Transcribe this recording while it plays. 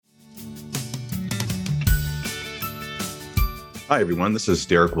Hi, everyone. This is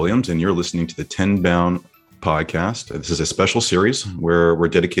Derek Williams, and you're listening to the Tenbound podcast. This is a special series where we're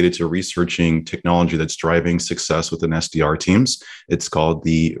dedicated to researching technology that's driving success within SDR teams. It's called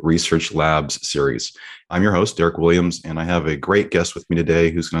the Research Labs series. I'm your host, Derek Williams, and I have a great guest with me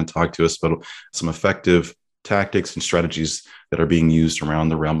today who's going to talk to us about some effective tactics and strategies that are being used around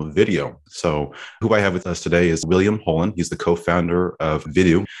the realm of video. So who I have with us today is William Holden. He's the co-founder of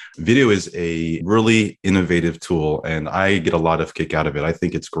Video. Video is a really innovative tool, and I get a lot of kick out of it. I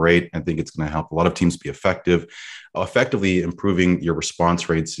think it's great. I think it's going to help a lot of teams be effectively improving your response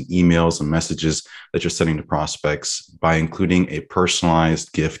rates and emails and messages that you're sending to prospects by including a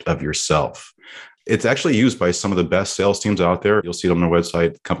personalized gift of yourself. It's actually used by some of the best sales teams out there. You'll see it on their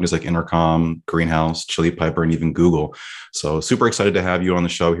website, companies like Intercom, Greenhouse, Chili Piper, and even Google. So super excited to have you on the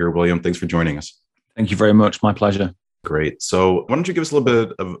show here, William. Thanks for joining us. Thank you very much. My pleasure. Great. So why don't you give us a little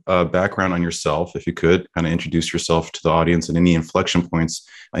bit of background on yourself, if you could, kind of introduce yourself to the audience and any inflection points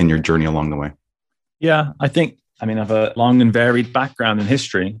in your journey along the way. Yeah, I have a long and varied background in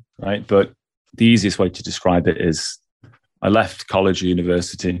history, right? But the easiest way to describe it is I left college or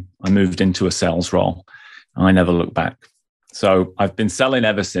university. I moved into a sales role, and I never looked back. So I've been selling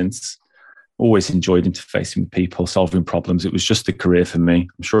ever since. Always enjoyed interfacing with people, solving problems. It was just a career for me.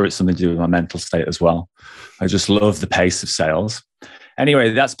 I'm sure it's something to do with my mental state as well. I just love the pace of sales.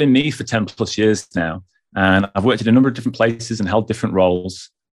 Anyway, that's been me for 10 plus years now. And I've worked in a number of different places and held different roles.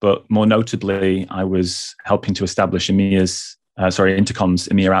 But more notably, I was helping to establish Intercom's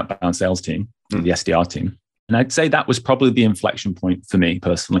EMEA outbound sales team, the SDR team. And I'd say that was probably the inflection point for me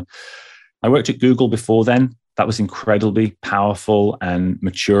personally. I worked at Google before then. That was incredibly powerful and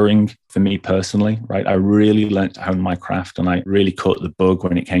maturing for me personally, right? I really learned to hone my craft, and I really caught the bug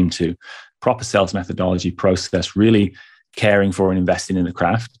when it came to proper sales methodology, process, really caring for and investing in the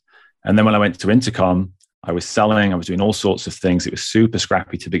craft. And then when I went to Intercom, I was selling, I was doing all sorts of things. It was super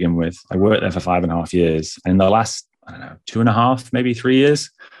scrappy to begin with. I worked there for 5.5 years. And in the last, 2.5, maybe 3 years,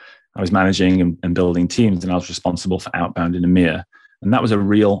 I was managing and building teams, and I was responsible for outbound in EMEA. And that was a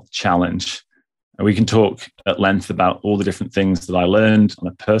real challenge. And we can talk at length about all the different things that I learned on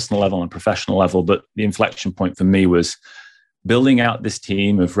a personal level and a professional level. But the inflection point for me was building out this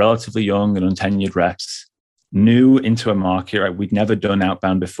team of relatively young and untenured reps, new into a market. Right? We'd never done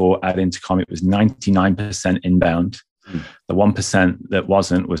outbound before at Intercom. It was 99% inbound. The 1% that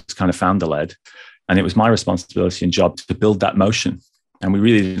wasn't was kind of founder-led. And it was my responsibility and job to build that motion. And we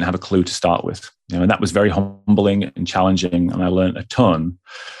really didn't have a clue to start with. And that was very humbling and challenging. And I learned a ton.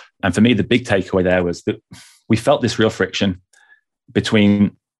 And for me, the big takeaway there was that we felt this real friction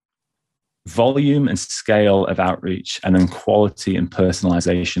between volume and scale of outreach and then quality and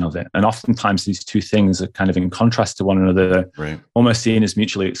personalization of it. And oftentimes these two things are kind of in contrast to one another, right, almost seen as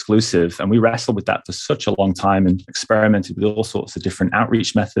mutually exclusive. And we wrestled with that for such a long time and experimented with all sorts of different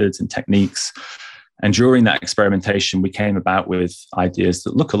outreach methods and techniques. And during that experimentation, we came about with ideas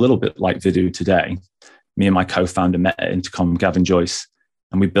that look a little bit like Video today. Me and my co-founder met at Intercom, Gavin Joyce,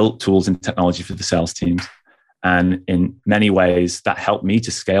 and we built tools and technology for the sales teams. And in many ways, that helped me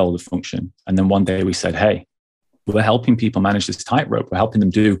to scale the function. And then one day we said, hey, we're helping people manage this tightrope. We're helping them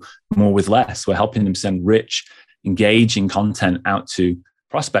do more with less. We're helping them send rich, engaging content out to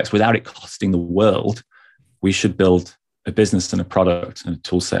prospects without it costing the world. We should build a business and a product and a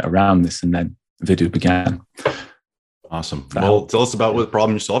tool set around this. And then Video began. Awesome. Well, tell us about what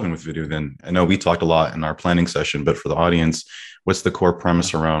problem you're solving with Video then. I know we talked a lot in our planning session, but for the audience, what's the core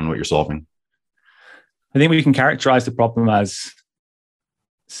premise around what you're solving? I think we can characterize the problem as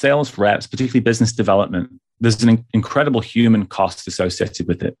sales reps, particularly business development. There's an incredible human cost associated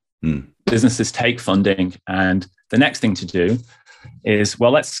with it. Businesses take funding, and the next thing to do is,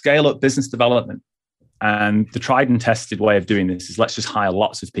 well, let's scale up business development. And the tried and tested way of doing this is let's just hire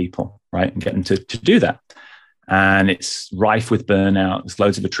lots of people, right? And get them to do that. And it's rife with burnout. There's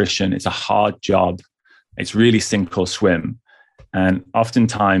loads of attrition. It's a hard job. It's really sink or swim. And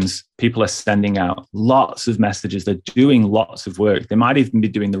oftentimes people are sending out lots of messages. They're doing lots of work. They might even be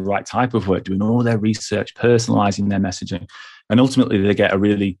doing the right type of work, doing all their research, personalizing their messaging. And ultimately they get a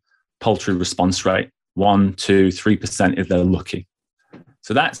really paltry response rate, 1%, 2%, 3% if they're lucky.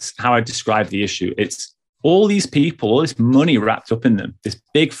 So that's how I describe the issue. It's all these people, all this money wrapped up in them, this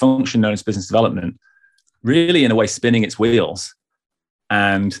big function known as business development, really in a way spinning its wheels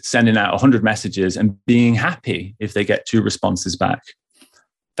and sending out 100 messages and being happy if they get 2 responses back.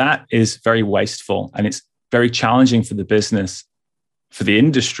 That is very wasteful, and it's very challenging for the business, for the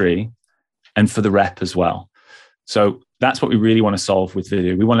industry, and for the rep as well. So that's what we really want to solve with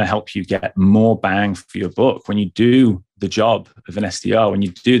Video. We want to help you get more bang for your buck. When you do the job of an SDR, when you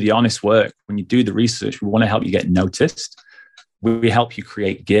do the honest work, when you do the research, we want to help you get noticed. we help you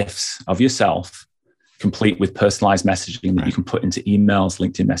create GIFs of yourself, complete with personalized messaging that you can put into emails,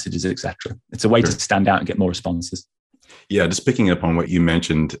 LinkedIn messages, etc. It's a way to stand out and get more responses. Yeah, just picking up on what you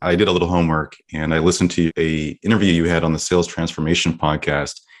mentioned, I did a little homework and I listened to a interview you had on the Sales Transformation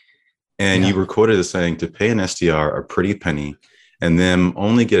podcast. And you were quoted as saying to pay an SDR a pretty penny and then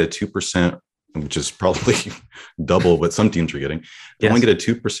only get a 2%, which is probably double what some teams are getting, only get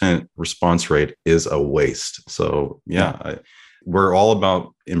a 2% response rate is a waste. So we're all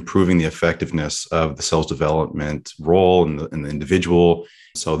about improving the effectiveness of the sales development role and the individual.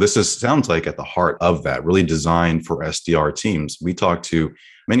 So this sounds like at the heart of that, really designed for SDR teams. We talk to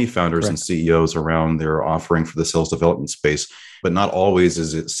many founders and CEOs around their offering for the sales development space, but not always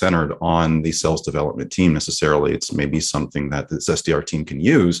is it centered on the sales development team necessarily. It's maybe something that this SDR team can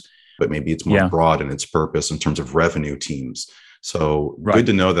use, but maybe it's more broad in its purpose in terms of revenue teams. So good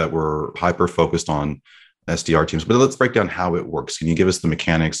to know that we're hyper focused on SDR teams, but let's break down how it works. Can you give us the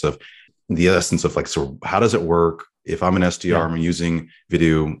mechanics of the essence of so how does it work? If I'm an SDR, I'm using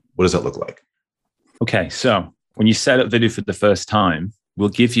video, what does that look like? Okay. So when you set up video for the first time, we'll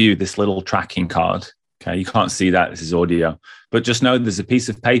give you this little tracking card. Okay. You can't see that. This is audio, but just know there's a piece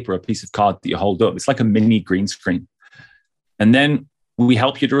of paper, a piece of card that you hold up. It's like a mini green screen. And then we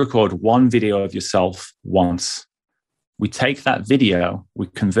help you to record one video of yourself once. We take that video, we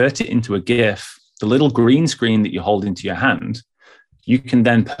convert it into a GIF. The little green screen that you hold into your hand, you can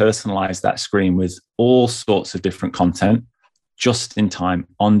then personalize that screen with all sorts of different content just in time,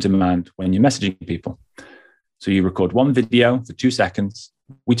 on demand, when you're messaging people. So you record one video for 2 seconds.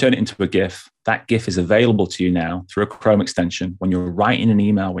 We turn it into a GIF. That GIF is available to you now through a Chrome extension when you're writing an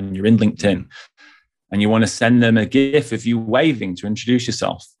email, when you're in LinkedIn, and you want to send them a GIF of you waving to introduce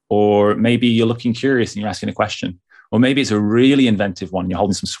yourself. Or maybe you're looking curious and you're asking a question. Or maybe it's a really inventive one. You're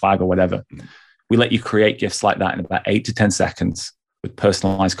holding some swag or whatever. We let you create GIFs like that in about 8 to 10 seconds with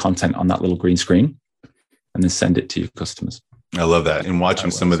personalized content on that little green screen and then send it to your customers. I love that. And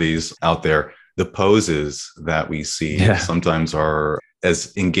watching some of these out there, the poses that we see sometimes are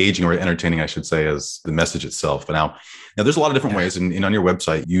as engaging or entertaining, I should say, as the message itself. But now there's a lot of different ways. And on your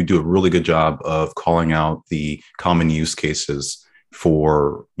website, you do a really good job of calling out the common use cases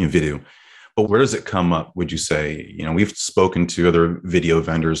for video. But where does it come up, would you say? We've spoken to other video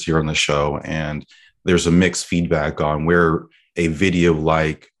vendors here on the show, and there's a mixed feedback on where a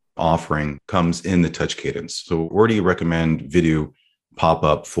video-like offering comes in the touch cadence. So where do you recommend video pop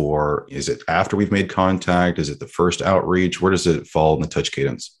up for? Is it after we've made contact? Is it the first outreach? Where does it fall in the touch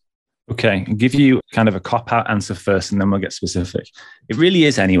cadence? Okay, I'll give you kind of a cop-out answer first, and then we'll get specific. It really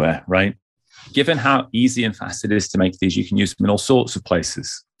is anywhere, right? Given how easy and fast it is to make these, you can use them in all sorts of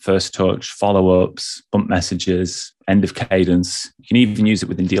places. First touch, follow-ups, bump messages, end of cadence. You can even use it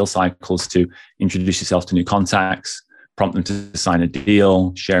within deal cycles to introduce yourself to new contacts, prompt them to sign a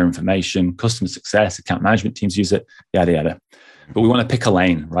deal, share information, customer success, account management teams use it, yada, yada. But we want to pick a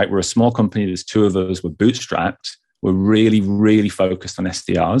lane, right? We're a small company. There's 2 of us. We're bootstrapped. We're really, really focused on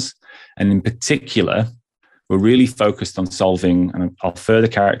SDRs. And in particular, we're really focused on solving, and I'll further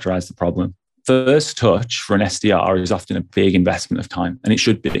characterize the problem. First touch for an SDR is often a big investment of time, and it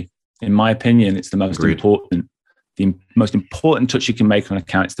should be. In my opinion, it's the most important touch you can make on an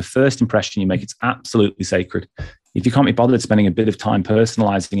account. It's the first impression you make. It's absolutely sacred. If you can't be bothered spending a bit of time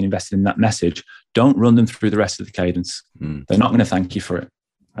personalizing and investing in that message, don't run them through the rest of the cadence. They're not going to thank you for it.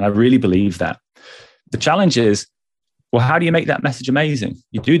 And I really believe that. The challenge is, well, how do you make that message amazing?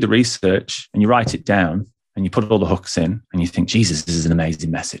 You do the research and you write it down and you put all the hooks in and you think, Jesus, this is an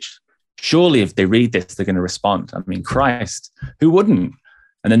amazing message. Surely if they read this, they're going to respond. I mean, Christ, who wouldn't?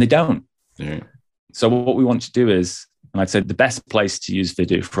 And then they don't. Yeah. So what we want to do is, and I'd say the best place to use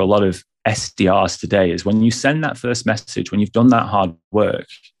video for a lot of SDRs today is when you send that first message, when you've done that hard work,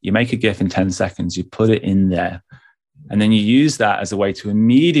 you make a GIF in 10 seconds, you put it in there, and then you use that as a way to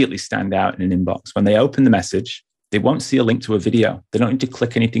immediately stand out in an inbox. When they open the message, they won't see a link to a video. They don't need to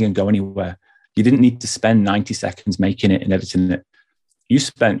click anything and go anywhere. You didn't need to spend 90 seconds making it and editing it. You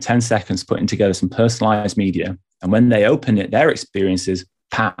spent 10 seconds putting together some personalized media. And when they open it, their experience is,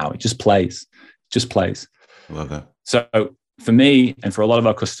 pow, it just plays. I love that. So for me and for a lot of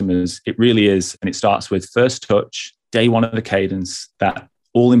our customers, it really is. And it starts with first touch, day one of the cadence, that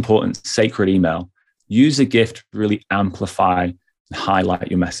all important sacred email. Use a GIF to really amplify and highlight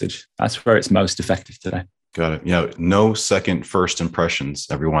your message. That's where it's most effective today. Got it. Yeah. No second first impressions,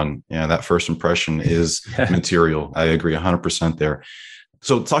 everyone. Yeah. That first impression is material. I agree 100% there.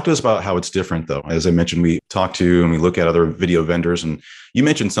 So talk to us about how it's different, though. As I mentioned, we talk to and we look at other video vendors, and you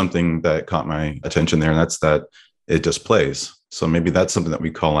mentioned something that caught my attention there, and that's that it just plays. So maybe that's something that we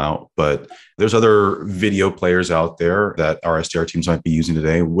call out. But there's other video players out there that our SDR teams might be using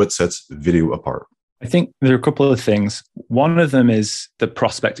today. What sets video apart? I think there are a couple of things. One of them is the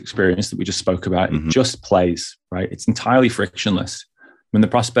prospect experience that we just spoke about. It just plays, right? It's entirely frictionless. When the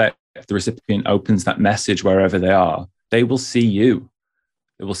prospect, the recipient opens that message wherever they are, they will see you.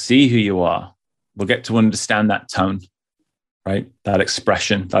 They will see who you are. We'll get to understand that tone, right? That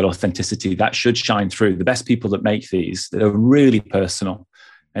expression, that authenticity, that should shine through. The best people that make these, they're really personal.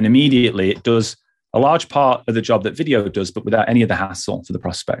 And immediately it does a large part of the job that video does, but without any of the hassle for the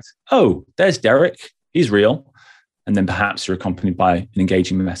prospect. Oh, there's Derek. He's real. And then perhaps you're accompanied by an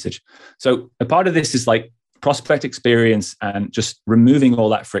engaging message. So a part of this is like prospect experience and just removing all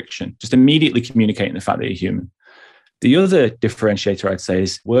that friction, just immediately communicating the fact that you're human. The other differentiator I'd say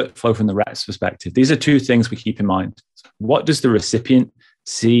is workflow from the rep's perspective. These are two things we keep in mind. What does the recipient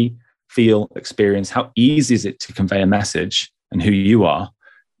see, feel, experience? How easy is it to convey a message and who you are?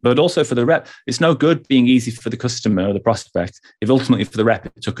 But also for the rep, it's no good being easy for the customer or the prospect if ultimately for the rep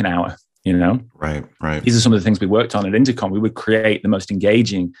it took an hour, you know? Right. These are some of the things we worked on at Intercom. We would create the most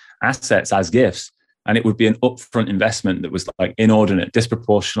engaging assets as gifts, and it would be an upfront investment that was like inordinate,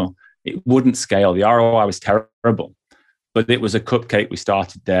 disproportional. It wouldn't scale. The ROI was terrible, but it was a cupcake. We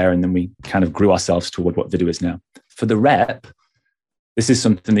started there and then we kind of grew ourselves toward what video is now. For the rep, this is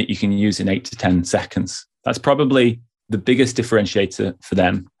something that you can use in 8 to 10 seconds. That's probably the biggest differentiator for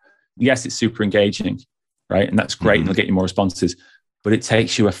them. Yes, it's super engaging, right? And that's great. And they'll get you more responses, but it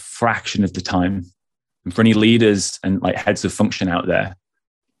takes you a fraction of the time. And for any leaders and like heads of function out there,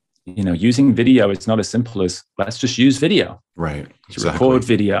 you know, using video, it's not as simple as let's just use video. Right. Exactly. Record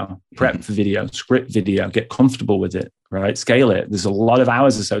video, prep for video, script video, get comfortable with it, right? Scale it. There's a lot of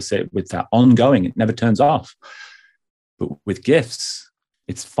hours associated with that ongoing. It never turns off. But with gifts,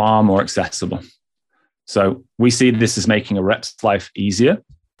 it's far more accessible. So we see this as making a rep's life easier.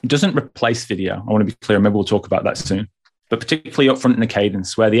 It doesn't replace video. I want to be clear. Maybe we'll talk about that soon. But particularly upfront in the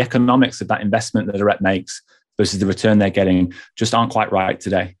cadence, where the economics of that investment that a rep makes versus the return they're getting just aren't quite right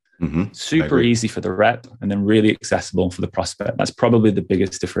today. Super easy for the rep and then really accessible for the prospect. That's probably the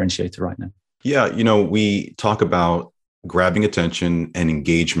biggest differentiator right now. Yeah. You know, we talk about grabbing attention and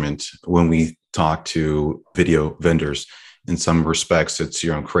engagement when we talk to video vendors. In some respects, it's,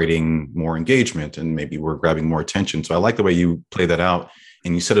 you know, creating more engagement and maybe we're grabbing more attention. So I like the way you play that out.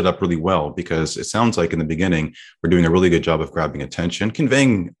 And you set it up really well because it sounds like in the beginning, we're doing a really good job of grabbing attention,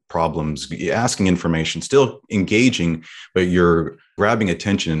 conveying problems, asking information, still engaging, but you're grabbing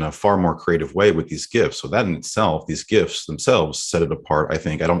attention in a far more creative way with these gifts. So that in itself, these gifts themselves set it apart. I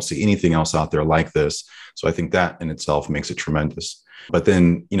think I don't see anything else out there like this. So I think that in itself makes it tremendous. But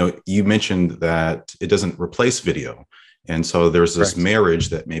then, you know, you mentioned that it doesn't replace video. And so there's this marriage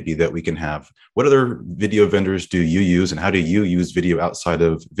that maybe that we can have. What other video vendors do you use and how do you use video outside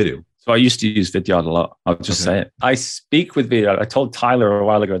of video? So I used to use Vidyard a lot. I'll just say it. I speak with Vidyard. I told Tyler a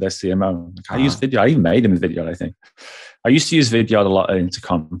while ago, their CMO, I use Vidyard. I even made him a Vidyard, I think. I used to use Vidyard a lot at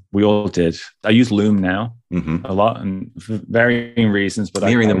Intercom. We all did. I use Loom now a lot and for varying reasons, but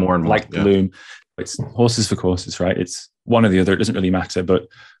I them more and more. Like Loom. It's horses for courses, right? It's one or the other. It doesn't really matter, but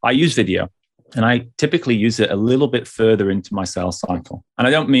I use video. And I typically use it a little bit further into my sales cycle. And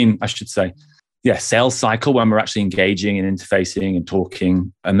I don't mean, I should say, sales cycle when we're actually engaging and interfacing and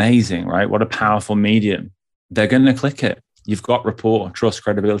talking. Amazing, right? What a powerful medium. They're going to click it. You've got rapport, trust,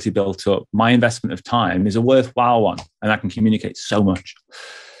 credibility built up. My investment of time is a worthwhile one. And I can communicate so much.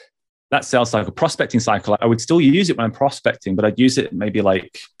 That sales cycle, prospecting cycle, I would still use it when I'm prospecting, but I'd use it maybe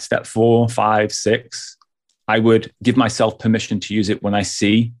like step 4, 5, 6. I would give myself permission to use it when I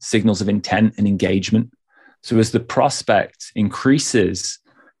see signals of intent and engagement. So as the prospect increases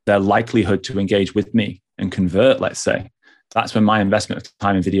their likelihood to engage with me and convert, let's say, that's when my investment of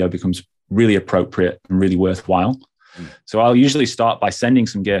time in video becomes really appropriate and really worthwhile. So I'll usually start by sending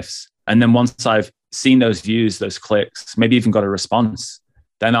some gifts. And then once I've seen those views, those clicks, maybe even got a response,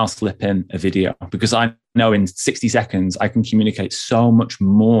 then I'll slip in a video because I know in 60 seconds, I can communicate so much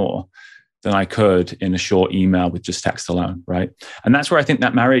more than I could in a short email with just text alone, right? And that's where I think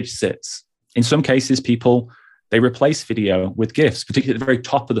that marriage sits. In some cases, people, they replace video with gifts, particularly at the very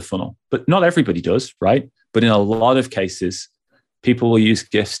top of the funnel. But not everybody does, right? But in a lot of cases, people will use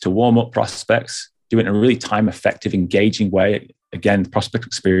gifts to warm up prospects, do it in a really time-effective, engaging way. Again, the prospect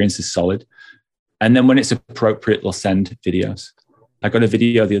experience is solid. And then when it's appropriate, they'll send videos. I got a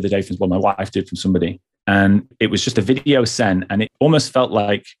video the other day from my wife did from somebody, and it was just a video sent, and it almost felt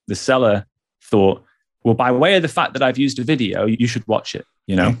like the seller thought, well, by way of the fact that I've used a video, you should watch it,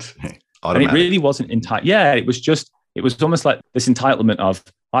 you know? And it really wasn't it was almost like this entitlement of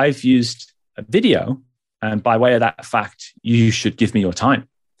I've used a video, And by way of that fact, you should give me your time.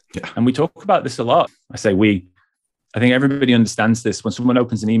 Yeah. And we talk about this a lot. I say I think everybody understands this. When someone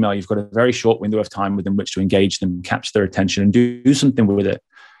opens an email, you've got a very short window of time within which to engage them, capture their attention, and do something with it.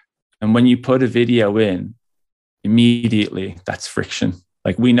 And when you put a video in, immediately that's friction.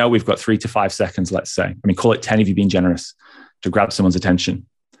 Like, we know we've got 3 to 5 seconds, let's say. I mean, call it 10 if you've been generous, to grab someone's attention.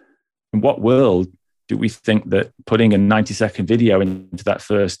 In what world do we think that putting a 90-second video into that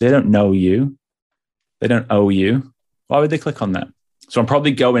first, they don't know you, they don't owe you, why would they click on that? So I'm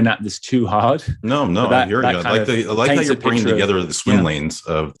probably going at this too hard. No, I hear you. I like how you're bringing together the swim lanes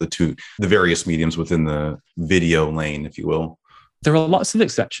of the various mediums within the video lane, if you will. There are lots of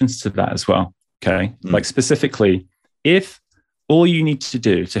exceptions to that as well. Okay. Like, specifically, if all you need to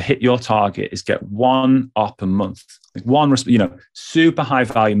do to hit your target is get one op a month, like one, super high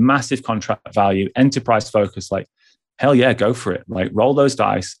value, massive contract value, enterprise focus, like, hell yeah, go for it. Like, roll those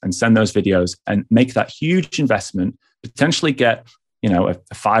dice and send those videos and make that huge investment, potentially get, a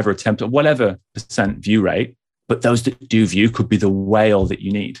 5 or a 10 or whatever % view rate. But those that do view could be the whale that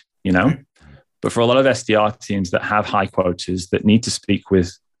you need, But for a lot of SDR teams that have high quotas, that need to speak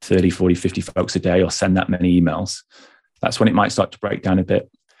with 30, 40, 50 folks a day or send that many emails, that's when it might start to break down a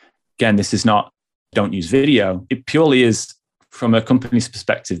bit. Again, this is not don't use video. It purely is, from a company's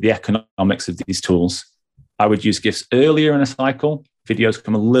perspective, the economics of these tools. I would use GIFs earlier in a cycle. Videos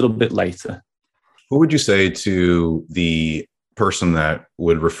come a little bit later. What would you say to the person that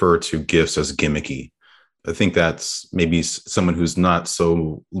would refer to GIFs as gimmicky? I think that's maybe someone who's not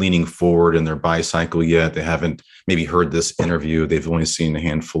so leaning forward in their buy cycle yet. They haven't maybe heard this interview. They've only seen a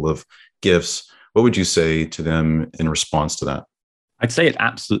handful of GIFs. What would you say to them in response to that? I'd say it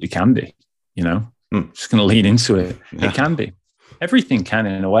absolutely can be, Just going to lean into it. Yeah. It can be. Everything can,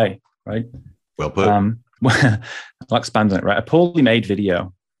 in a way, right? Well put. I'll expand on it, right? A poorly made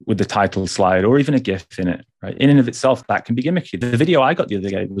video with the title slide or even a GIF in it, right? In and of itself, that can be gimmicky. The video I got the other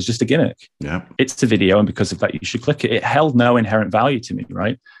day was just a gimmick. Yeah. It's a video, and because of that, you should click it. It held no inherent value to me,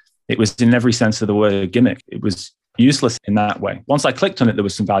 right? It was, in every sense of the word, a gimmick. It was useless in that way. Once I clicked on it, there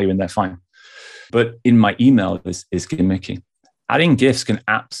was some value in there, fine. But in my email, this is gimmicky. Adding GIFs can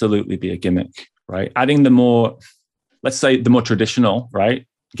absolutely be a gimmick, right? Adding let's say the more traditional, right?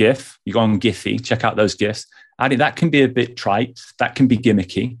 GIF, you go on Giphy, check out those GIFs. Adding that can be a bit trite. That can be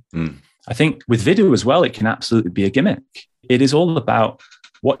gimmicky. I think with video as well, it can absolutely be a gimmick. It is all about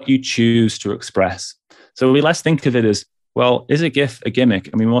what you choose to express. So we less think of it as, well, is a GIF a gimmick?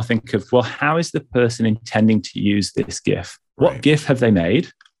 And we more think of, well, how is the person intending to use this GIF? What Right. GIF have they made?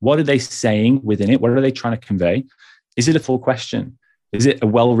 What are they saying within it? What are they trying to convey? Is it a full question? Is it a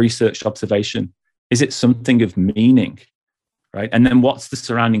well-researched observation? Is it something of meaning? Right? And then what's the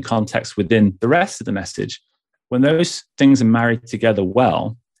surrounding context within the rest of the message? When those things are married together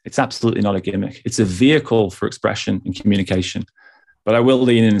well, it's absolutely not a gimmick. It's a vehicle for expression and communication. But I will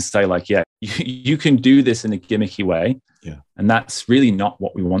lean in and say, like, yeah, you can do this in a gimmicky way. Yeah. And that's really not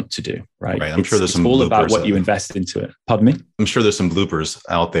what we want to do, right? I'm sure there's some all bloopers about what you invest into it. Pardon me? I'm sure there's some bloopers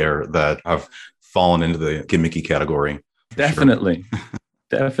out there that have fallen into the gimmicky category. Definitely. Sure.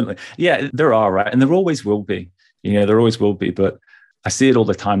 Definitely. Yeah, there are, right? And there always will be. There always will be. But I see it all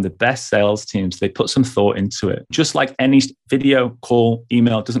the time. The best sales teams, they put some thought into it. Just like any video, call,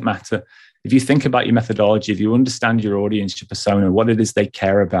 email, it doesn't matter. If you think about your methodology, if you understand your audience, your persona, what it is they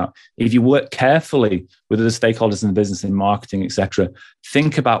care about, if you work carefully with other stakeholders in the business, in marketing, etc.,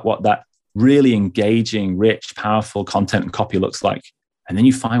 think about what that really engaging, rich, powerful content and copy looks like. And then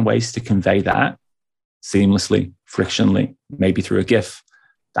you find ways to convey that seamlessly, frictionally, maybe through a GIF.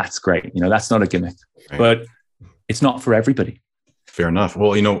 That's great. That's not a gimmick, right. But it's not for everybody. Fair enough.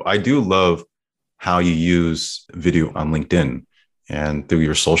 Well, I do love how you use video on LinkedIn and through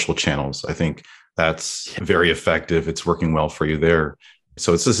your social channels. I think that's very effective. It's working well for you there.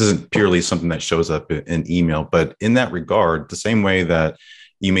 So this isn't purely something that shows up in email, but in that regard, the same way that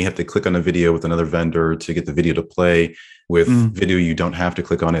you may have to click on a video with another vendor to get the video to play, with video, you don't have to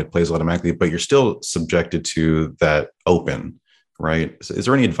click on it, it plays automatically, but you're still subjected to that open, right? So is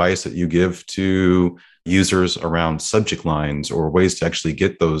there any advice that you give to users around subject lines or ways to actually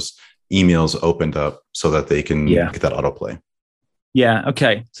get those emails opened up so that they can get that autoplay? Yeah.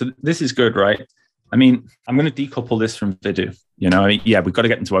 Okay. So this is good, right? I mean, I'm going to decouple this from video. We've got to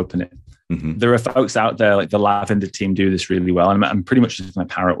get them to open it. Mm-hmm. There are folks out there like the Lavender team do this really well. And I'm pretty much just going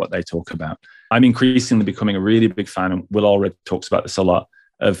to parrot what they talk about. I'm increasingly becoming a really big fan, and Will Allred talks about this a lot,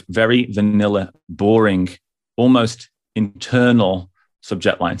 of very vanilla, boring, almost internal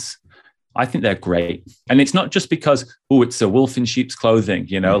subject lines. I think they're great. And it's not just because, it's a wolf in sheep's clothing,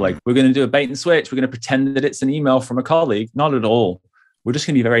 like we're going to do a bait and switch. We're going to pretend that it's an email from a colleague. Not at all. we're just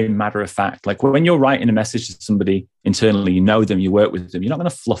going to be very matter of fact. Like when you're writing a message to somebody internally, you know them, you work with them, you're not going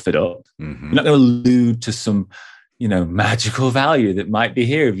to fluff it up. Mm-hmm. You're not going to allude to some, magical value that might be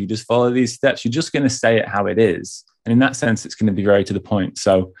here if you just follow these steps. You're just going to say it how it is. And in that sense, it's going to be very to the point.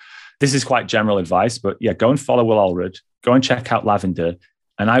 So this is quite general advice, but yeah, go and follow Will Allred, go and check out Lavender.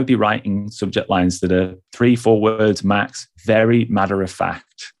 And I would be writing subject lines that are 3-4 words max, very matter of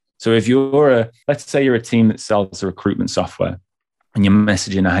fact. So if let's say you're a team that sells a recruitment software and you're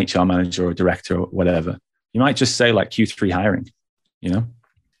messaging a HR manager or a director or whatever, you might just say like Q3 hiring,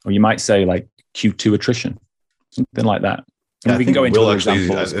 or you might say like Q2 attrition, something like that. And we can go into Will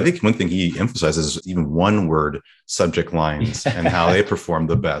actually, I think one thing he emphasizes is even one word subject lines and how they perform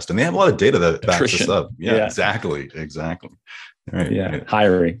the best. And they have a lot of data that backs this up. Yeah, exactly. Right, yeah, right.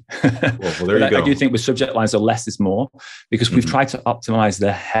 Hiring. Well, there you go. I do think with subject lines, less is more, because we've tried to optimize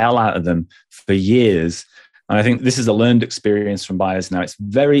the hell out of them for years. And I think this is a learned experience from buyers now. It's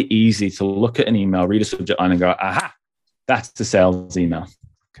very easy to look at an email, read a subject line and go, aha, that's the sales email.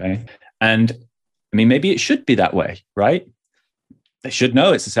 Okay. And I mean, maybe it should be that way, right? They should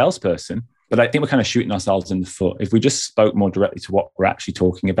know it's a salesperson, but I think we're kind of shooting ourselves in the foot. If we just spoke more directly to what we're actually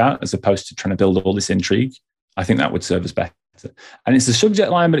talking about, as opposed to trying to build all this intrigue, I think that would serve us better. And it's the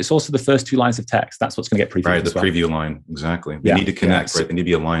subject line, but it's also the first 2 lines of text. That's what's going to get previewed. Right, the preview line. Exactly. They need to connect, right? They need to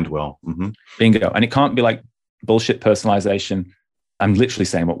be aligned well. Mm-hmm. Bingo. And it can't be like bullshit personalization. I'm literally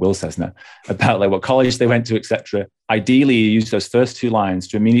saying what Will says now about like what college they went to, etc. Ideally, you use those first 2 lines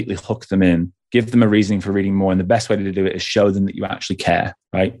to immediately hook them in, give them a reasoning for reading more. And the best way to do it is show them that you actually care,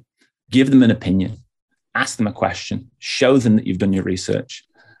 right? Give them an opinion, ask them a question, show them that you've done your research.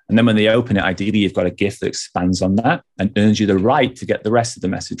 And then when they open it, ideally, you've got a GIF that expands on that and earns you the right to get the rest of the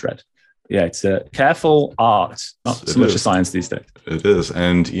message read. Yeah, it's a careful art, not so much a science these days. It is.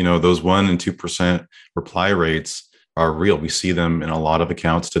 And, those 1% and 2% reply rates are real. We see them in a lot of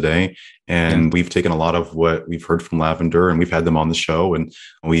accounts today. And we've taken a lot of what we've heard from Lavender and we've had them on the show, and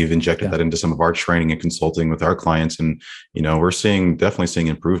we've injected that into some of our training and consulting with our clients. And, we're definitely seeing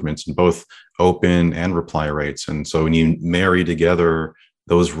improvements in both open and reply rates. And so when you marry together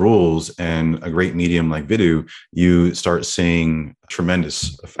those rules and a great medium like Vidu, you start seeing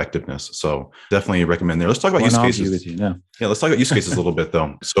tremendous effectiveness. So definitely recommend there. Let's talk about use cases. Yeah, let's talk about use cases a little bit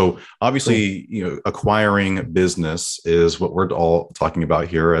though. So obviously, acquiring business is what we're all talking about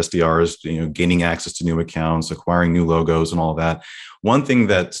here. SDRs, gaining access to new accounts, acquiring new logos and all of that. One thing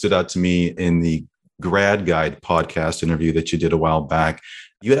that stood out to me in the Grad Guide podcast interview that you did a while back,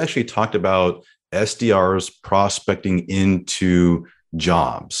 you had actually talked about SDRs prospecting into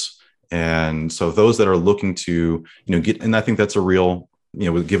jobs. And so those that are looking to, get, and I think that's a real,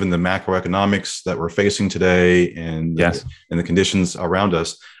 given the macroeconomics that we're facing today and the conditions around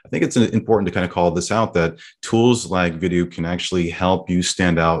us, I think it's important to kind of call this out, that tools like Vidu can actually help you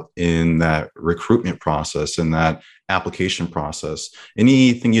stand out in that recruitment process and that application process.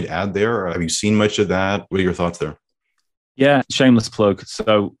 Anything you'd add there? Have you seen much of that? What are your thoughts there? Yeah, shameless plug.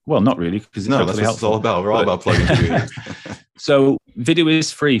 So, well, not really, because that's what it's all about. We're all about plugging Vidu. So Vidu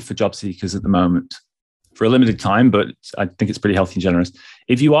is free for job seekers at the moment for a limited time, but I think it's pretty healthy and generous.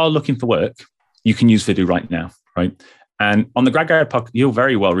 If you are looking for work, you can use Vidu right now, right? And on the Grad Guide podcast, you're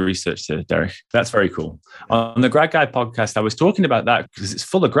very well researched here, Derek. That's very cool. On the Grad Guide podcast, I was talking about that because it's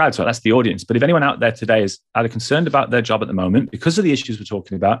full of grads, so that's the audience. But if anyone out there today is either concerned about their job at the moment because of the issues we're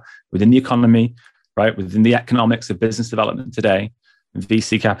talking about within the economy, right, within the economics of business development today,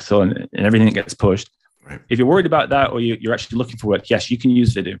 VC capital and everything that gets pushed, right. If you're worried about that or you're actually looking for work, yes, you can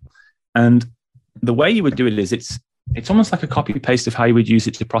use Vidu. And the way you would do it is it's almost like a copy paste of how you would use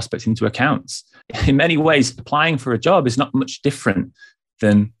it to prospect into accounts. In many ways, applying for a job is not much different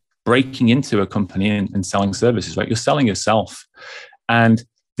than breaking into a company and selling services, right? You're selling yourself. And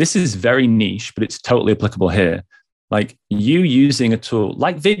this is very niche, but it's totally applicable here. Like you using a tool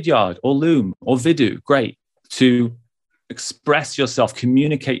like Vidyard or Loom or Vidu, great, to express yourself,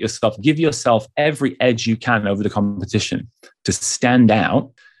 communicate yourself, give yourself every edge you can over the competition to stand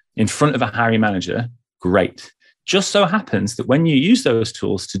out in front of a hiring manager, great. Just so happens that when you use those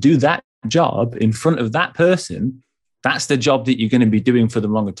tools to do that job in front of that person, that's the job that you're going to be doing for the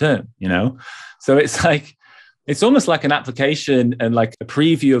longer term, So it's almost like an application and like a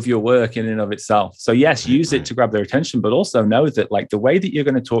preview of your work in and of itself. So yes, use it to grab their attention, but also know that like the way that you're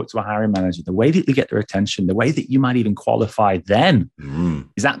going to talk to a hiring manager, the way that you get their attention, the way that you might even qualify them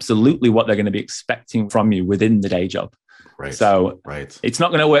is absolutely what they're going to be expecting from you within the day job. Right. So it's not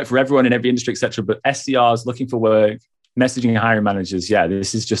going to work for everyone in every industry, et cetera, but SDRs looking for work, messaging hiring managers,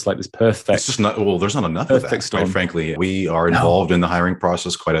 this is just like this perfect. It's just not, well, there's not enough of that, quite frankly. We are involved in the hiring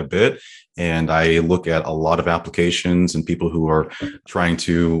process quite a bit. And I look at a lot of applications and people who are trying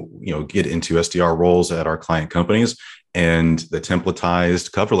to, get into SDR roles at our client companies. And the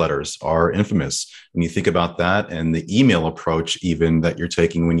templatized cover letters are infamous. When you think about that and the email approach, even that you're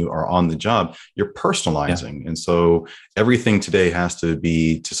taking when you are on the job, you're personalizing. And so everything today has to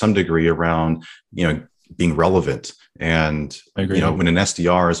be to some degree around, being relevant. And, when an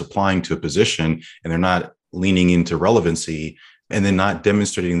SDR is applying to a position and they're not leaning into relevancy and then not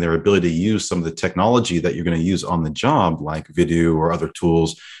demonstrating their ability to use some of the technology that you're going to use on the job, like video or other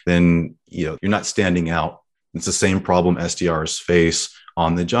tools, then, you're not standing out. It's the same problem SDRs face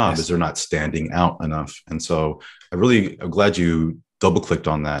on the job is they're not standing out enough. And so I'm glad you double clicked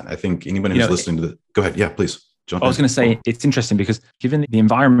on that. I think anyone who's listening to go ahead. Yeah, please. I was going to say, it's interesting because given the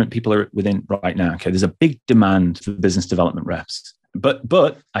environment people are within right now, there's a big demand for business development reps.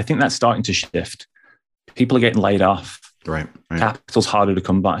 But I think that's starting to shift. People are getting laid off. Right. Capital's harder to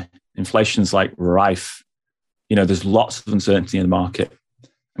come by. Inflation's like rife. There's lots of uncertainty in the market.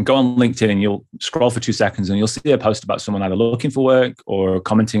 And go on LinkedIn and you'll scroll for 2 seconds and you'll see a post about someone either looking for work or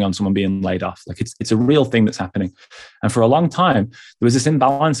commenting on someone being laid off. Like it's a real thing that's happening. And for a long time, there was this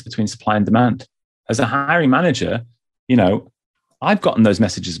imbalance between supply and demand. As a hiring manager, I've gotten those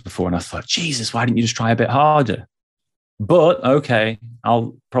messages before and I thought, Jesus, why didn't you just try a bit harder? But okay,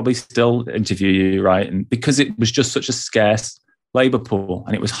 I'll probably still interview you, right? And because it was just such a scarce labor pool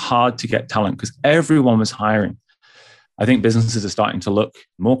and it was hard to get talent because everyone was hiring. I think businesses are starting to look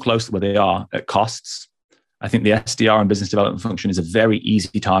more closely where they are at costs. I think the SDR and business development function is a very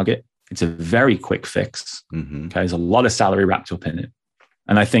easy target. It's a very quick fix. Okay, there's a lot of salary wrapped up in it.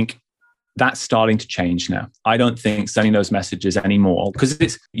 And I think that's starting to change now. I don't think sending those messages anymore,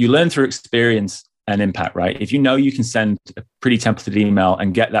 because you learn through experience and impact, right? If you can send a pretty templated email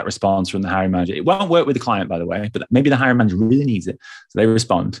and get that response from the hiring manager, it won't work with the client, by the way, but maybe the hiring manager really needs it. So they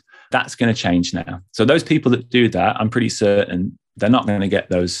respond. That's going to change now. So those people that do that, I'm pretty certain they're not going to get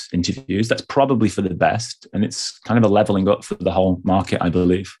those interviews. That's probably for the best. And it's kind of a leveling up for the whole market, I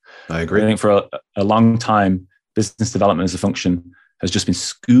believe. I agree. I think for a long time, business development as a function has just been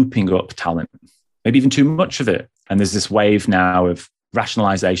scooping up talent, maybe even too much of it. And there's this wave now of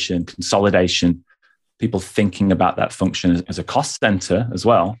rationalization, consolidation, people thinking about that function as a cost center as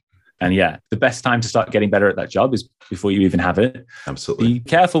well. And the best time to start getting better at that job is before you even have it. Absolutely. Be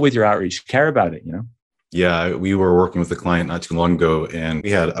careful with your outreach, care about it, Yeah, we were working with a client not too long ago, and we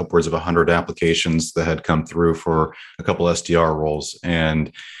had upwards of 100 applications that had come through for a couple SDR roles.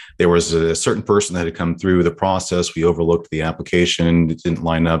 And there was a certain person that had come through the process. We overlooked the application. It didn't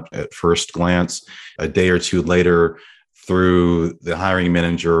line up at first glance. A day or two later, through the hiring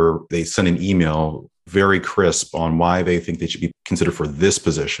manager, they sent an email very crisp on why they think they should be considered for this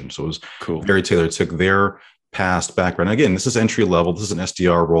position. So it was cool. Very tailored. It took their past background. Again, this is entry level. This is an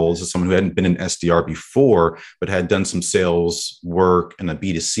SDR role. This is someone who hadn't been an SDR before, but had done some sales work in a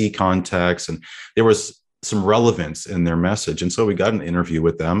B2C context. And there was some relevance in their message. And so we got an interview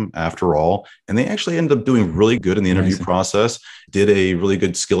with them after all, and they actually ended up doing really good in the interview process, did a really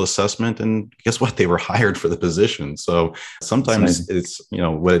good skill assessment. And guess what? They were hired for the position. So sometimes it's,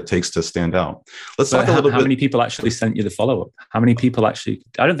 what it takes to stand out. Let's talk a little bit. How many people actually sent you the follow-up? How many people actually,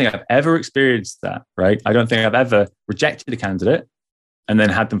 I don't think I've ever experienced that, right? I don't think I've ever rejected a candidate and then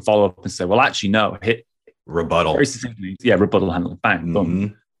had them follow up and say, well, actually, no, hit rebuttal. Very succinctly. Yeah, rebuttal handle, bang,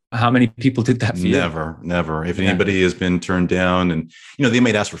 boom. How many people did that for you? Never. If anybody has been turned down, and they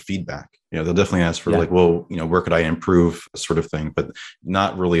might ask for feedback. They'll definitely ask for where could I improve, sort of thing, but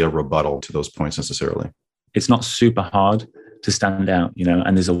not really a rebuttal to those points necessarily. It's not super hard to stand out,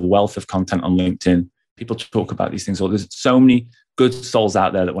 and there's a wealth of content on LinkedIn. People talk about these things. There's so many good souls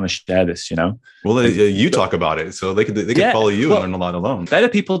out there that want to share this, Well, you talk about it, so they can follow you and learn a lot alone. Better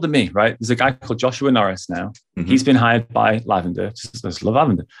people than me, right? There's a guy called Joshua Norris now. He's been hired by Lavender. Just love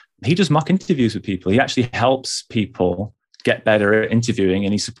Lavender. He does mock interviews with people. He actually helps people get better at interviewing,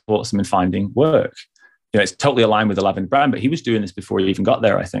 and he supports them in finding work. It's totally aligned with the Lavender brand, but he was doing this before he even got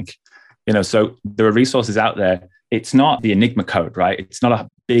there, I think. So there are resources out there. It's not the Enigma code, right? It's not a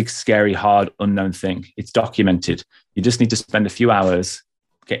big, scary, hard, unknown thing. It's documented. You just need to spend a few hours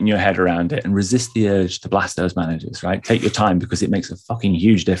getting your head around it and resist the urge to blast those managers, right? Take your time, because it makes a fucking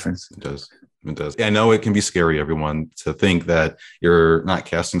huge difference. It does. I know it can be scary, everyone, to think that you're not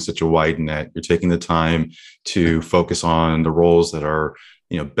casting such a wide net. You're taking the time to focus on the roles that are,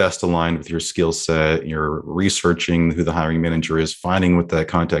 best aligned with your skill set. You're researching who the hiring manager is, finding what that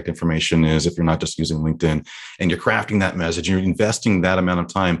contact information is, if you're not just using LinkedIn, and you're crafting that message. You're investing that amount of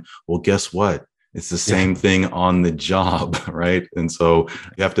time. Well, guess what? It's the same thing on the job, right? And so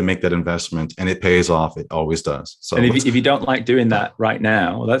you have to make that investment, and it pays off. It always does. So, and if you don't like doing that right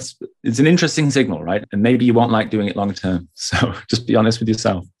now, it's an interesting signal, right? And maybe you won't like doing it long term. So just be honest with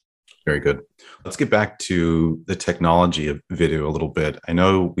yourself. Very good. Let's get back to the technology of video a little bit. I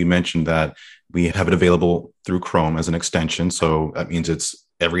know we mentioned that we have it available through Chrome as an extension. So that means it's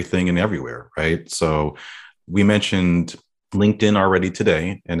everything and everywhere, right? So we mentioned LinkedIn already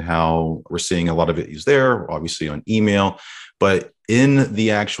today and how we're seeing a lot of it used there, obviously on email, but in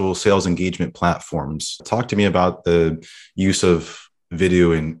the actual sales engagement platforms. Talk to me about the use of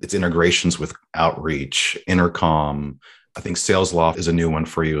video and its integrations with Outreach, Intercom. I think SalesLoft is a new one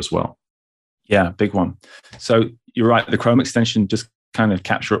for you as well. Yeah, big one. So you're right. The Chrome extension just kind of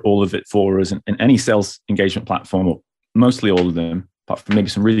capture all of it for us, and any sales engagement platform, or mostly all of them, apart from maybe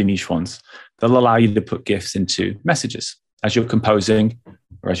some really niche ones, they'll allow you to put GIFs into messages as you're composing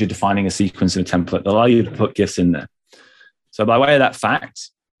or as you're defining a sequence in a template. They'll allow you to put GIFs in there. So by way of that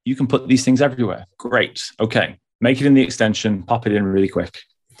fact, you can put these things everywhere. Great. Okay. Make it in the extension, pop it in really quick.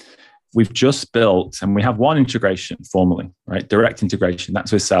 We've just built, and we have one integration formally, right? Direct integration.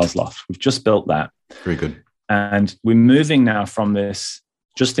 That's with SalesLoft. We've just built that. Very good. And we're moving now from this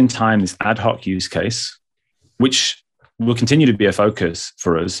just in time, this ad hoc use case, which will continue to be a focus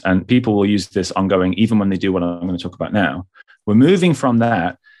for us. And people will use this ongoing, even when they do what I'm going to talk about now. We're moving from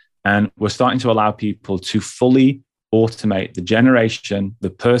that, and we're starting to allow people to fully automate the generation, the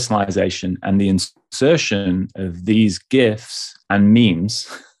personalization, and the insertion of these GIFs and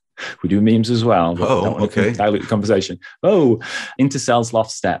memes. We do memes as well. But okay. Dilute the conversation. Into SalesLoft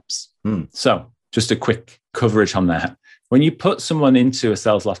steps. So just a quick coverage on that. When you put someone into a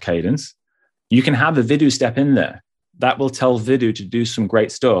SalesLoft cadence, you can have a video step in there. That will tell Vidu to do some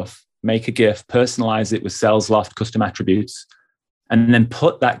great stuff, make a GIF, personalize it with SalesLoft custom attributes, and then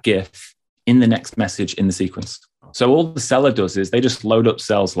put that GIF in the next message in the sequence. So all the seller does is they just load up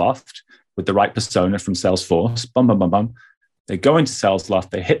SalesLoft with the right persona from Salesforce, bum, bum, bum, bum. They go into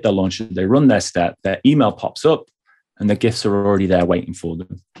SalesLoft, they hit their launcher, they run their step, their email pops up, and the GIFs are already there waiting for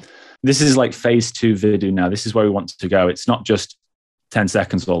them. This is like phase 2 Vidu now. This is where we want to go. It's not just 10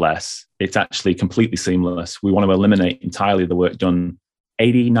 seconds or less. It's actually completely seamless. We want to eliminate entirely the work done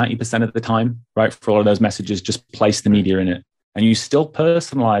 80, 90% of the time, right? For all of those messages, just place the media in it. And you still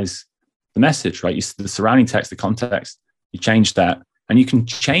personalize the message, right? The surrounding text, the context, you change that. And you can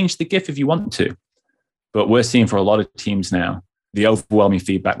change the GIF if you want to. But we're seeing for a lot of teams now, the overwhelming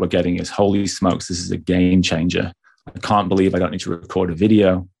feedback we're getting is, holy smokes, this is a game changer. I can't believe I don't need to record a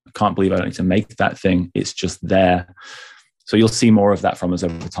video. I can't believe I don't need to make that thing. It's just there. So you'll see more of that from us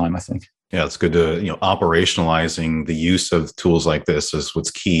over time, I think. Yeah, it's good to, operationalizing the use of tools like this is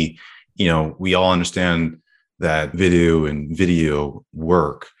what's key. We all understand that video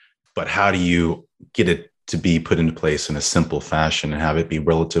work, but how do you get it to be put into place in a simple fashion and have it be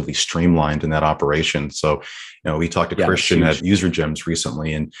relatively streamlined in that operation? So, we talked to Christian at User Gems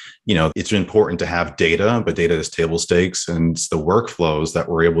recently, and, it's important to have data, but data is table stakes, and it's the workflows that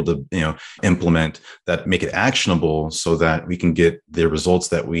we're able to, implement that make it actionable so that we can get the results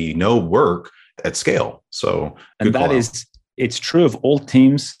that we know work at scale. So, and that is, it's true of all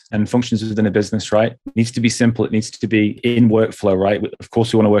teams and functions within a business, right? It needs to be simple. It needs to be in workflow, right? Of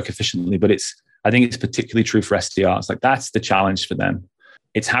course, we want to work efficiently, but I think it's particularly true for SDRs. Like, that's the challenge for them.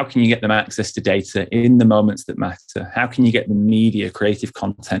 It's how can you get them access to data in the moments that matter? How can you get the media, creative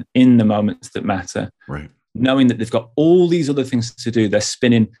content in the moments that matter? Right. Knowing that they've got all these other things to do. They're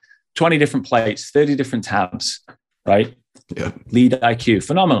spinning 20 different plates, 30 different tabs, right? Yeah. Lead IQ,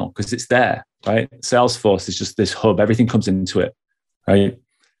 phenomenal, because it's there, right? Salesforce is just this hub. Everything comes into it, right?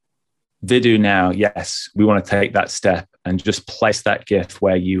 Vidu now, yes, we want to take that step and just place that GIF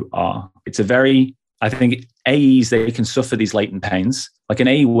where you are. It's I think AEs, they can suffer these latent pains. Like, an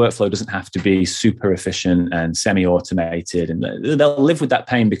AE workflow doesn't have to be super efficient and semi-automated, and they'll live with that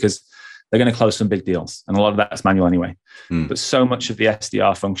pain because they're going to close some big deals. And a lot of that's manual anyway. But so much of the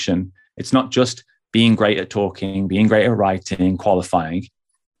SDR function, it's not just being great at talking, being great at writing, qualifying.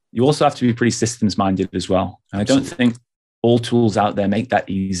 You also have to be pretty systems minded as well. And I don't think all tools out there make that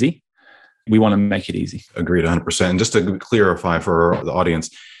easy. We want to make it easy. Agreed, 100%. And just to clarify for the audience,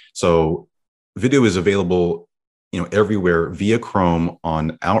 so video is available, everywhere via Chrome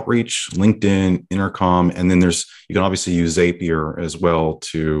on Outreach, LinkedIn, Intercom, and then you can obviously use Zapier as well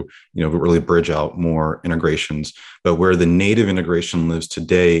to, really bridge out more integrations. But where the native integration lives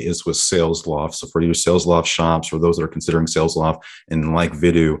today is with SalesLoft. So for your SalesLoft shops or those that are considering SalesLoft and like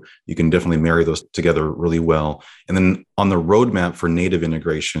Vidu, you can definitely marry those together really well. And then on the roadmap for native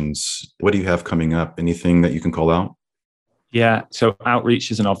integrations, what do you have coming up? Anything that you can call out? Yeah. So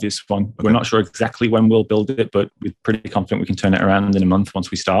outreach is an obvious one. Okay. We're not sure exactly when we'll build it, but we're pretty confident we can turn it around in a month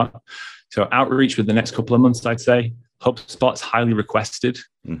once we start. So outreach with the next couple of months, I'd say. HubSpot's highly requested.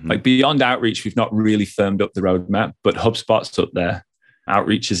 Mm-hmm. Like beyond outreach, we've not really firmed up the roadmap, but HubSpot's up there.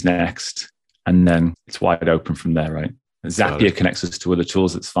 Outreach is next. And then it's wide open from there, right? Zapier connects us to other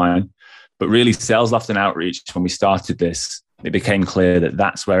tools, that's fine. But really, SalesLoft and outreach, when we started this, it became clear that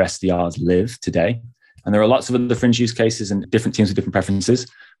that's where SDRs live today. And there are lots of other fringe use cases and different teams with different preferences,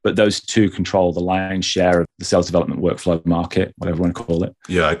 but those two control the lion's share of the sales development workflow market, whatever you want to call it.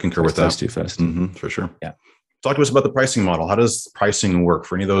 Yeah, I concur with that. Those two first. Mm-hmm, for sure. Yeah. Talk to us about the pricing model. How does pricing work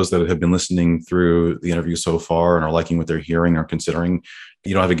for any of those that have been listening through the interview so far and are liking what they're hearing or considering?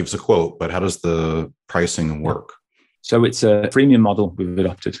 You don't have to give us a quote, but how does the pricing work? So it's a freemium model we've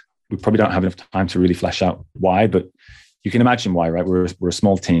adopted. We probably don't have enough time to really flesh out why, but you can imagine why, right? We're a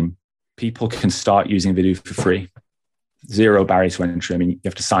small team. People can start using Vidoo for free. Zero barrier to entry. I mean, you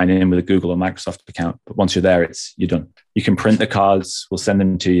have to sign in with a Google or Microsoft account, but once you're there, you're done. You can print the cards. We'll send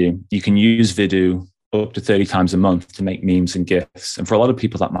them to you. You can use Vidoo up to 30 times a month to make memes and GIFs. And for a lot of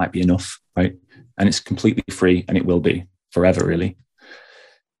people, that might be enough, right? And it's completely free, and it will be forever, really.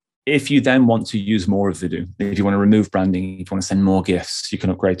 If you then want to use more of Vidoo, if you want to remove branding, if you want to send more GIFs, you can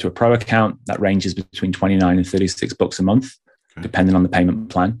upgrade to a pro account. That ranges between $29 and $36 a month, depending on the payment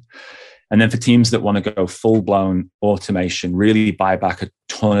plan. And then for teams that want to go full-blown automation, really buy back a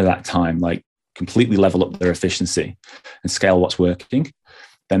ton of that time, like completely level up their efficiency and scale what's working,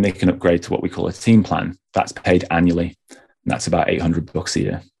 then they can upgrade to what we call a team plan. That's paid annually. And that's about $800 a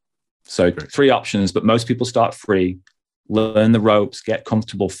year. So 3 options, but most people start free, learn the ropes, get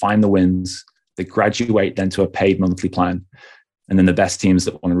comfortable, find the wins. They graduate then to a paid monthly plan. And then the best teams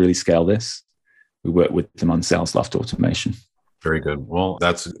that want to really scale this, we work with them on SalesLoft automation. Very good. Well,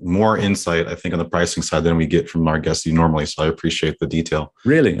 that's more insight, I think, on the pricing side than we get from our guests normally. So I appreciate the detail.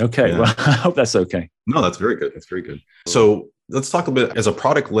 Really? Okay. Yeah. Well, I hope that's okay. No, that's very good. That's very good. So let's talk a bit, as a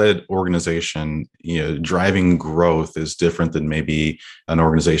product-led organization, driving growth is different than maybe an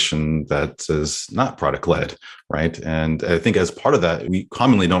organization that is not product-led, right? And I think as part of that, we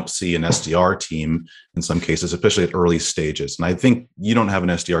commonly don't see an SDR team in some cases, especially at early stages. And I think you don't have an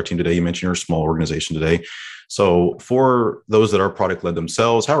SDR team today. You mentioned you're a small organization today. So for those that are product-led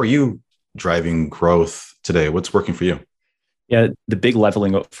themselves, how are you driving growth today? What's working for you? Yeah, the big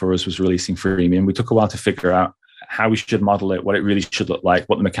leveling up for us was releasing freemium. We took a while to figure out how we should model it, what it really should look like,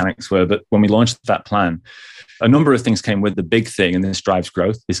 what the mechanics were. But when we launched that plan, a number of things came with. The big thing, and this drives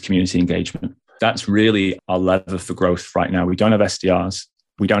growth, is community engagement. That's really our lever for growth right now. We don't have SDRs.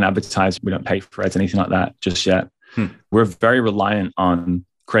 We don't advertise. We don't pay for ads, anything like that just yet. We're very reliant on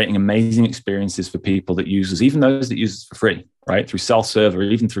creating amazing experiences for people that use us, even those that use us for free, right? Through self-serve or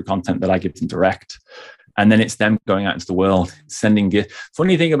even through content that I give them direct. And then it's them going out into the world, sending gifts.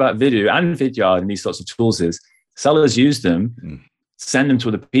 Funny thing about Vidoo and Vidyard and these sorts of tools is sellers use them, send them to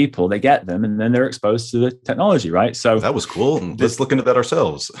other people, they get them, and then they're exposed to the technology, right? So that was cool. Let's look into that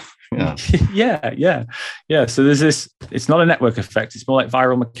ourselves. Yeah. So there's this, it's not a network effect. It's more like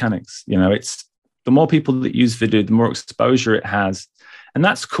viral mechanics. It's the more people that use Vidoo, the more exposure it has. And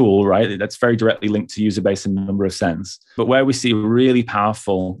that's cool, right? That's very directly linked to user base in a number of sense. But where we see really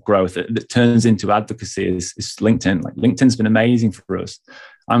powerful growth that turns into advocacy is LinkedIn. Like LinkedIn's been amazing for us.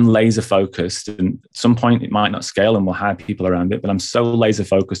 I'm laser focused, and at some point it might not scale and we'll hire people around it, but I'm so laser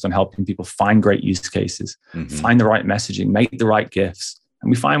focused on helping people find great use cases, find the right messaging, make the right gifts. And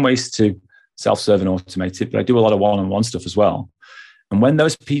we find ways to self-serve and automate it, but I do a lot of one-on-one stuff as well. And when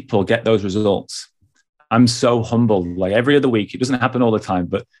those people get those results, I'm so humbled. Like every other week, it doesn't happen all the time,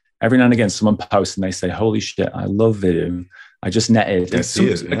 but every now and again, someone posts and they say, "Holy shit, I love Vidoo. I just netted."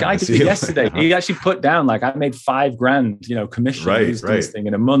 A guy did it yesterday. He actually put down, like, I made $5,000, commission using this thing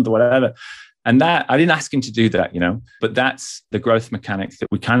in a month or whatever. And that, I didn't ask him to do that, but that's the growth mechanic that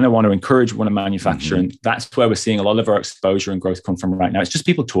we kind of want to encourage, want to manufacture. And that's where we're seeing a lot of our exposure and growth come from right now. It's just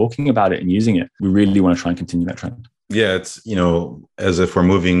people talking about it and using it. We really want to try and continue that trend. Yeah. It's, as if we're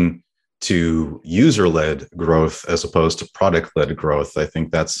moving to user-led growth as opposed to product-led growth. I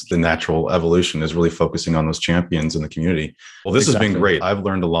think that's the natural evolution, is really focusing on those champions in the community. Well, this has been great. I've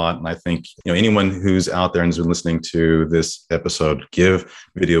learned a lot. And I think, anyone who's out there and has been listening to this episode, give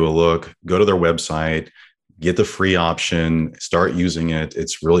Vidoo a look, go to their website, get the free option, start using it.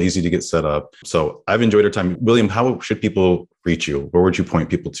 It's real easy to get set up. So I've enjoyed our time. William, how should people reach you? Where would you point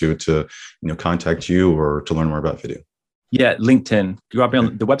people to contact you or to learn more about Vidoo? Yeah, LinkedIn. Grab me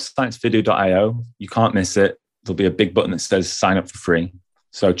on the website's vidoo.io. You can't miss it. There'll be a big button that says sign up for free.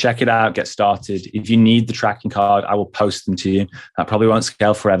 So check it out, get started. If you need the tracking card, I will post them to you. That probably won't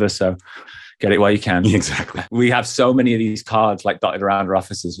scale forever. So Get it while you can. Exactly. We have so many of these cards like dotted around our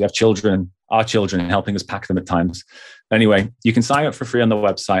offices. We have our children helping us pack them at times. Anyway, you can sign up for free on the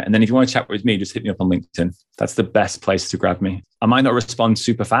website. And then if you want to chat with me, just hit me up on LinkedIn. That's the best place to grab me. I might not respond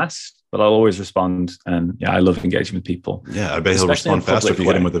super fast, but I'll always respond. And yeah, I love engaging with people. Yeah, I bet he'll respond faster if you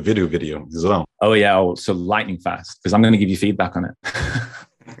hit him with a video as well. Oh yeah, so lightning fast, because I'm going to give you feedback on it.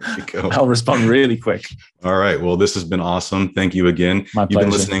 There you go. I'll respond really quick. All right. Well, this has been awesome. Thank you again. My pleasure. You've been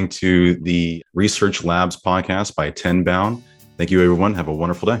listening to the Research Labs podcast by Tenbound. Thank you, everyone. Have a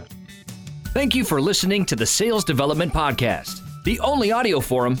wonderful day. Thank you for listening to the Sales Development Podcast, the only audio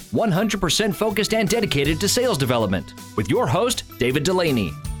forum 100% focused and dedicated to sales development, with your host, David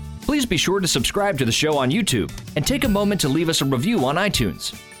Delaney. Please be sure to subscribe to the show on YouTube and take a moment to leave us a review on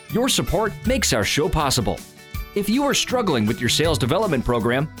iTunes. Your support makes our show possible. If you are struggling with your sales development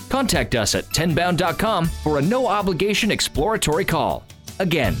program, contact us at tenbound.com for a no-obligation exploratory call.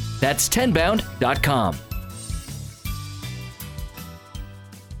 Again, that's tenbound.com.